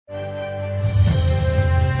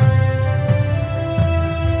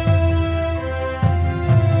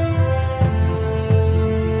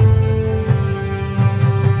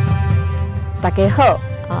家好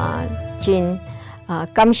真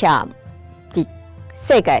感谢伫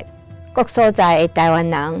世界各所在的台湾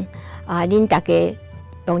人恁大家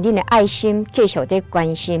用恁的爱心继续在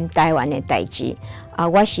关心台湾的代志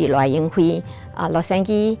我是赖英辉洛杉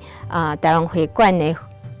矶台湾会馆的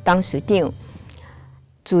董事长。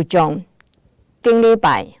自从顶礼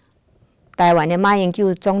拜台湾的马英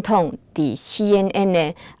九总统伫 CNN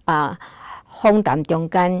的访谈中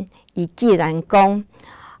间，伊既然讲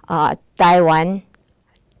台湾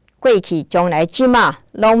过去、将来、即马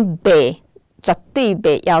拢袂绝对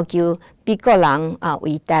袂要求美国人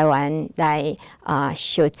为台湾来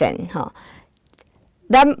烧战吼。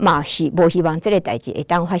咱嘛是无希望即个代志会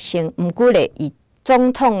当发生。毋过咧，以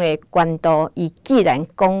总统的官度，伊既然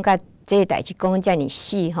讲甲即个代志讲遮尔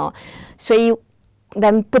死吼，所以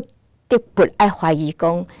咱不得不爱怀疑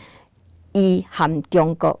讲，伊和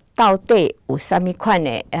中国到底有啥物款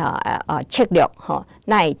的策略吼？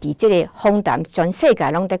那会伫即个访谈，全世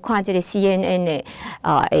界拢在看即个 CNN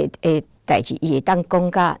的代志，伊会当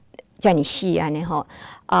讲甲遮尔死安尼吼。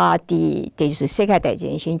伫第二次世界大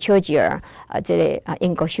战时，丘吉尔即个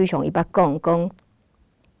英国首相伊捌讲，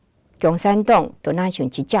共产党就若像一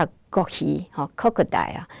只国鱼吼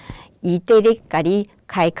crocodile 伊伫咧甲你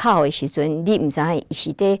开口的时阵，你毋知影伊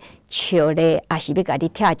是伫笑咧，还是要甲你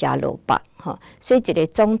拆食萝卜吼。所以一个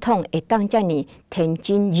总统会当遮尔天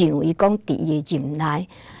真，认为讲伫伊的任内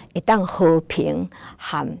会当和平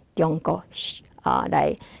和中国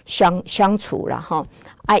来相处啦吼。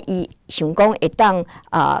伊想讲会当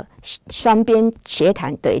双边协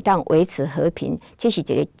谈，就会当维持和平，这是一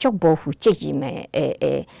个足无负责任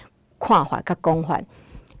的看法甲讲法。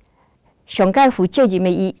上界负责任的，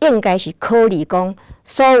伊应该是考虑讲，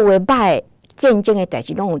所有的歹战争的代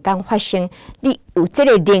志拢有当发生，你有这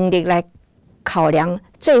个能力来考量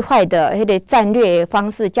最坏的迄个战略方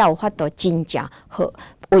式，才有法度真正好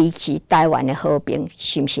维持台湾的和平，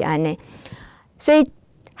是毋是安尼？所以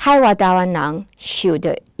海外台湾人受到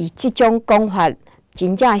伊即种讲法，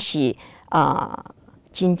真正是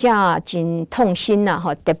真正真痛心啦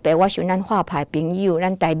吼！特别我想咱华派朋友，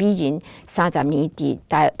咱台美人30年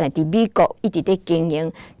伫美国一直在经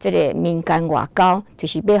营即个民间外交，就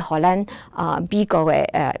是要互咱美国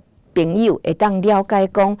的朋友会当了解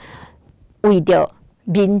讲，为着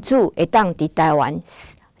民主会当伫台湾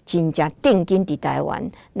真正定根伫台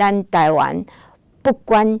湾，咱台湾不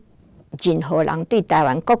管任何人对台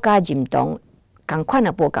湾国家认同共款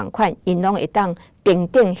也无共款，因拢会当平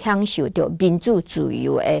等享受着民主自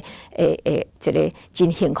由的一个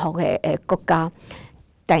真幸福的国家。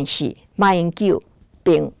但是马英九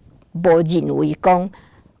并无认为讲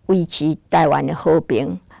维持台湾的和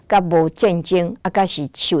平，甲无战争，甲是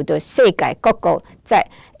受到世界各国在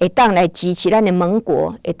会当来支持咱的盟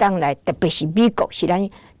国，会当来，特别是美国，是咱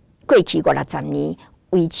过去50-60年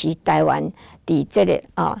维持台湾伫这个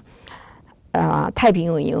太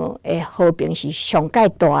平洋的和平是上界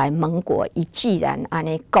大的盟国，伊既然安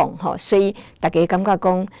尼讲吼，所以大家感觉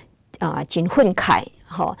讲真愤慨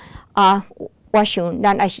吼我想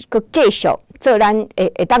咱还是阁继续做咱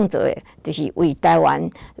会当做的，就是为台湾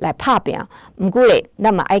来拍拼。毋过咧，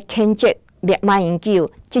咱嘛爱谴责马英九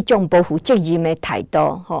即种不负责任的态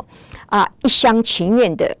度吼一厢情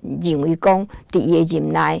愿的认为讲，伫伊的任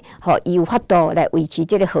内吼，伊有法度来维持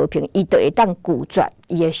这个和平，伊就会当拒绝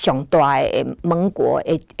伊的上大的盟国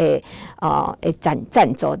的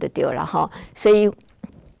赞助就对了吼。所以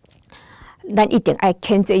咱一定爱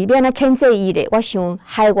谴责伊，要安怎谴责伊咧？我想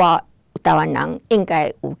海外台湾人应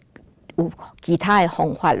该有其他的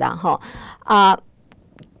方法啦吼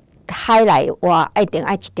海内外一定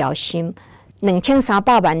爱一条心。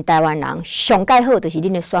2300万台湾人上介好，就是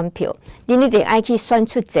恁的选票，恁一定爱去选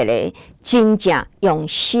出一个真正用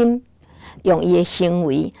心、用伊的行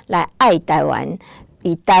为来爱台湾，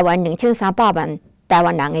以台湾2300万台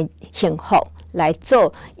湾人的幸福来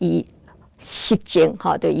做伊实践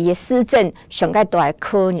吼，对伊的施政上介大的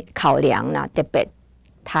考量啦，特别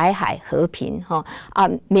台海和平吼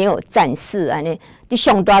没有战事安尼，你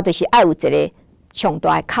上大就是爱有一个上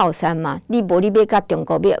大的靠山嘛，你无你要甲中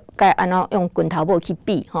国要该安怎用拳头母去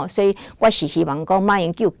比吼，所以我是希望讲马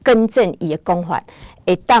英九更正伊的讲法，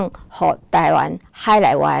会当互台湾海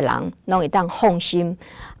内外的人拢会当放心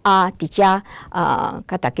伫遮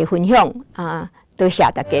甲大家分享多谢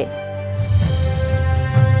大家。